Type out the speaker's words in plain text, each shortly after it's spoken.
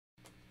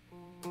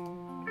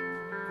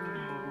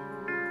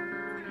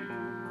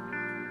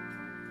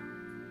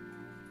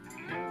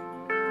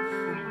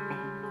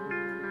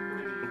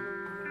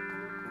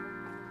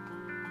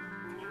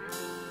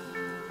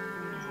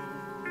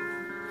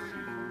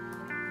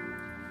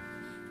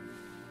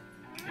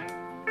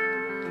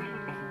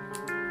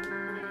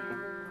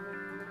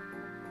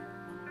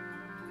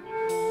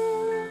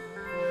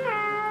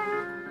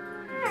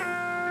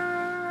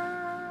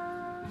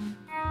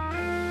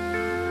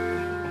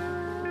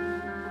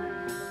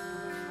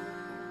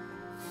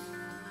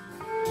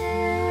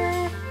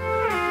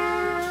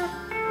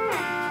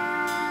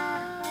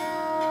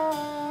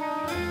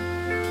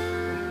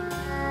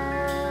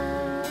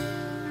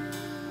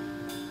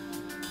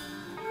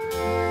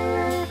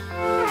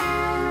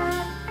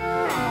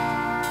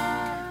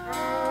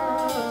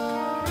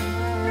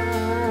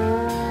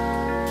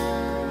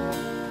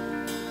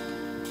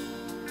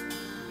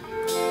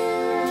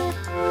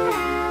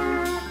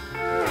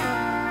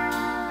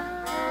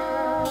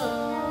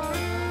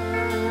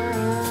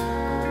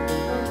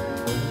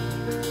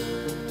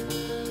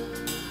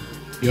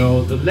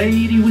You're the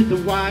lady with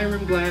the wire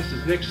and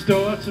glasses next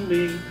door to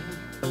me.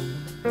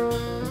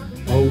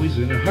 Always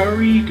in a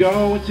hurry,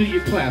 going to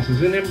your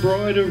classes in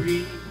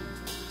embroidery.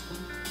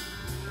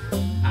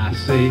 I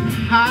say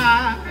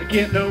hi, I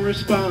get no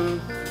response.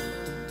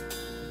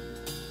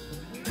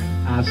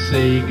 I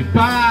say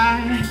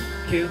goodbye,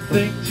 can't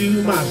think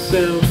to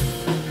myself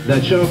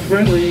that you're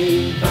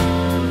friendly.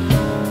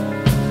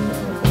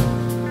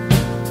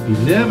 You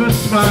never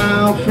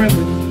smile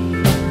friendly.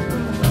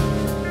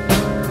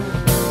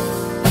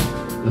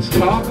 Let's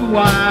talk a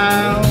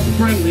while,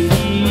 friendly,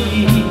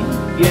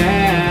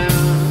 yeah.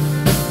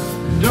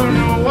 Don't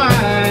know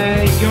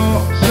why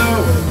you're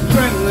so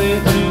friendly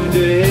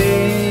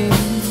today.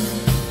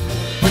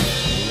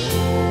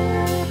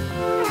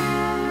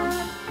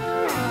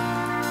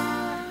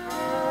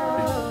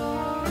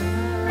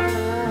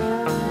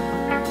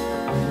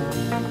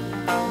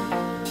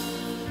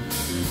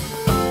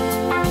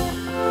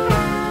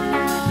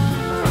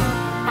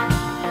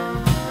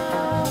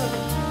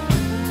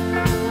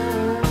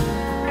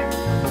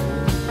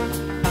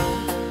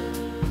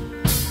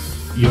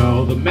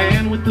 You're the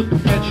man with the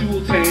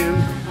perpetual tan.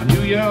 I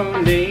knew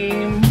your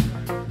name.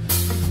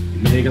 You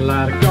make a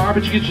lot of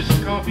garbage, get you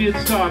some coffee at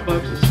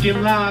Starbucks, a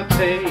skim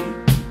latte.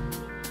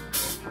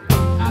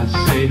 I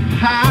say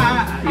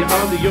hi, you're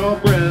under your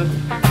breath.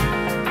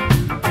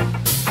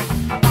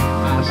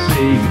 I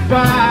say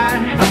goodbye,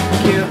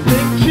 can't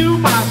think to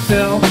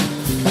myself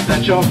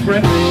that you're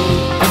friendly.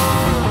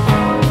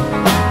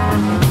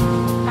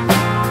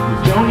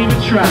 You don't even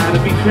try to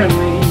be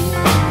friendly.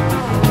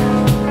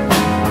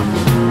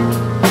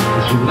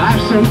 Your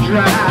life's so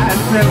dry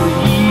and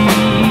friendly,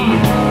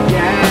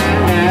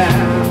 yeah.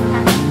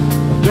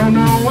 Don't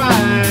know why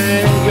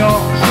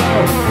you're so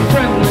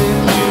friendly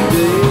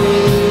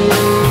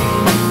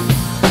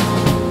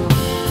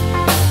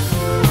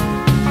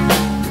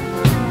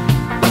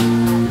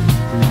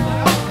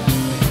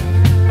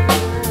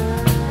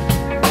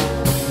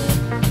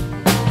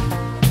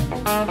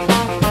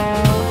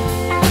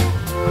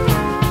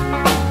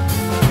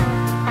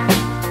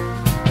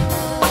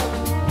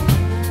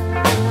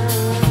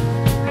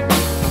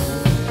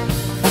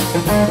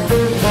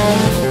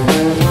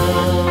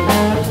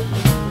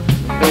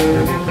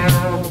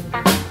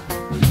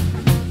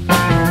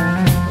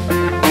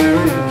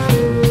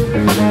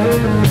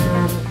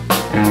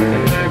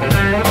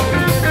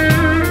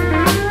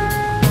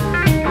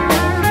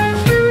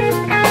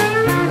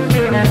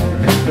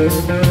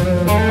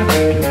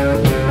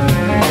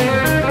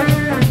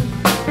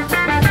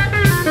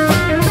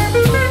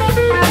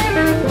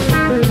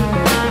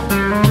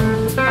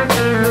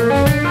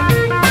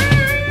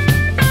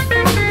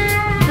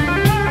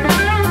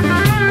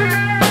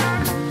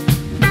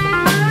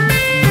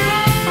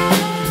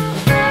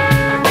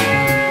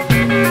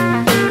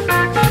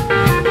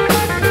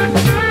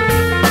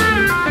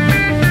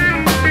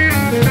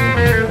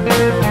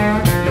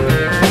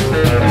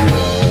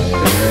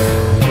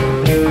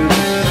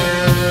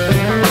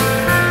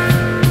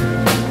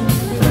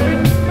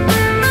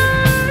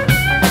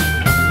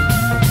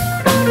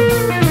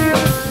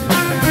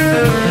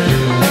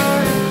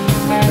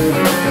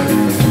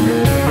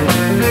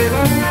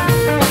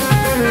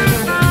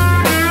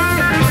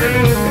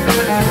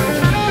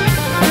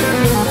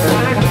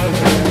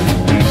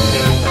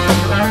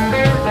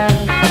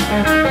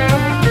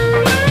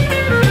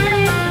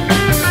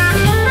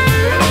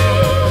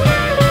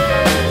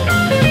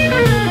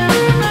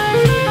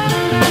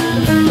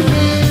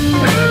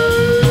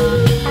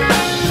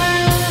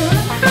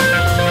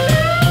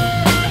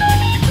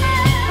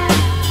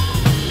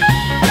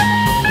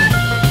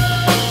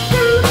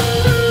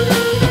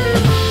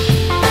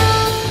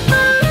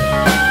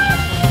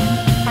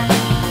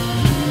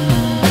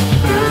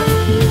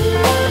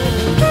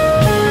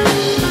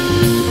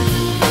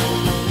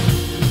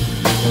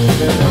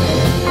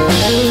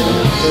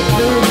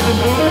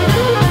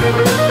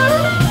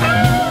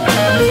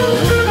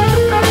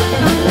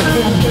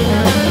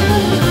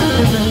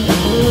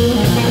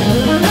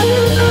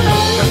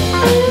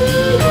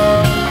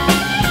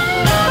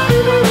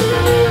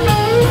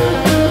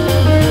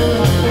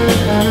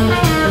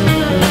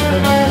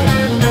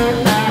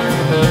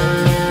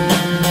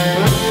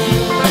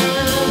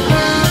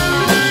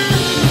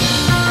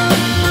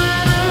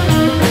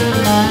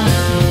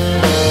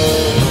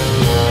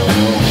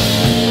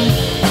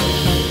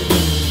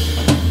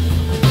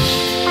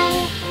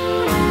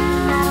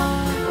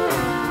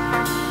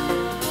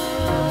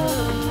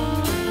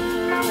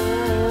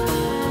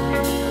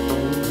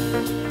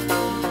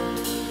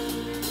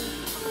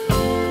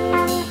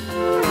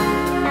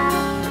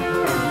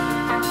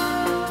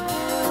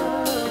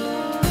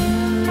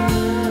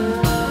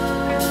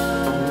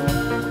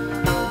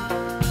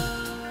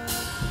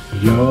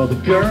You're the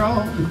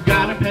girl who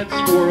got a pet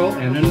squirrel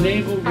and a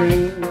navel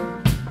ring.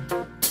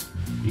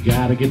 You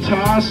got a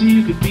guitar so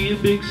you could be a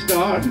big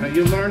star. Now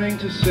you're learning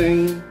to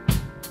sing.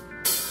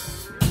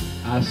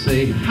 I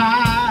say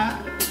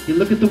hi, you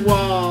look at the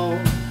wall.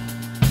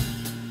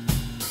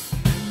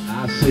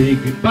 I say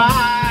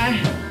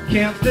goodbye,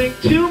 can't think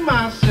to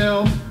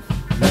myself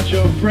that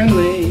you're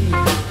friendly.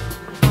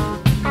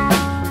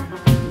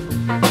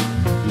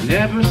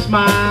 never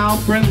smile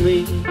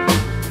friendly.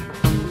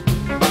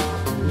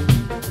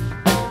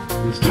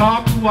 Let's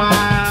talk a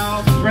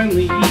while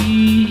friendly,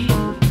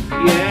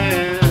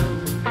 yeah.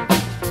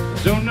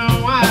 Don't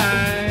know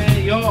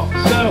why you're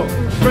so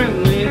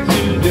friendly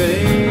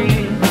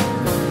today.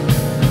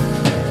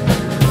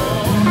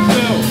 Oh,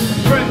 so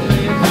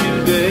friendly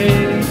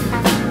today.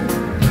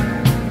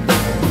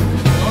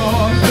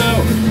 Oh, so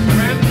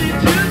friendly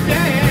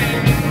today.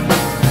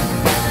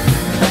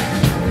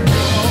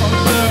 Oh,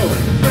 so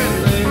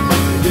friendly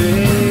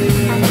today.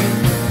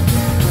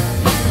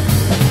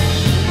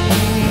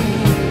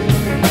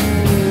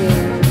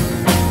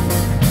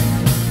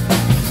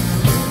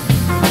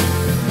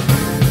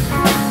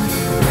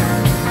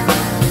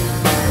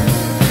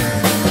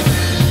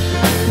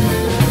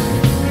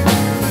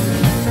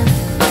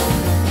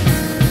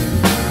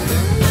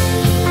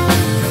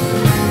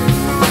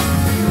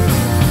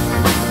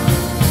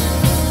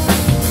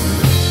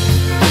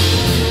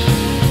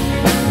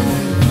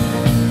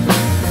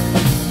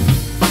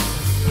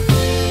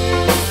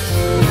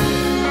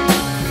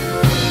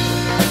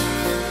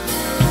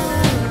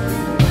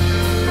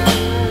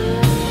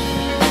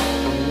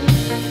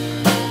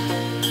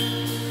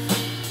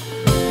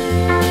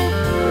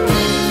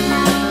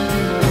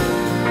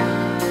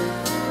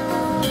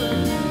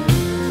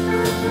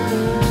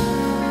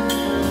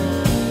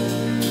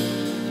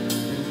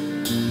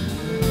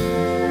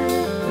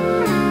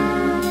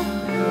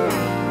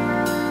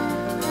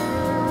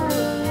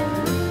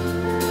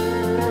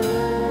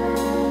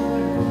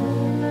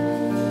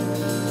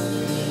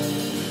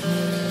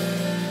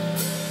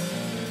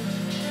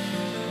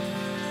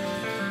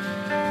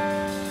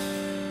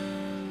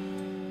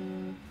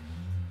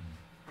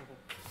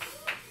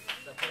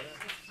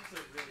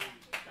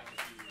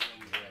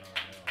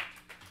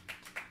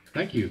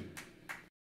 Thank you.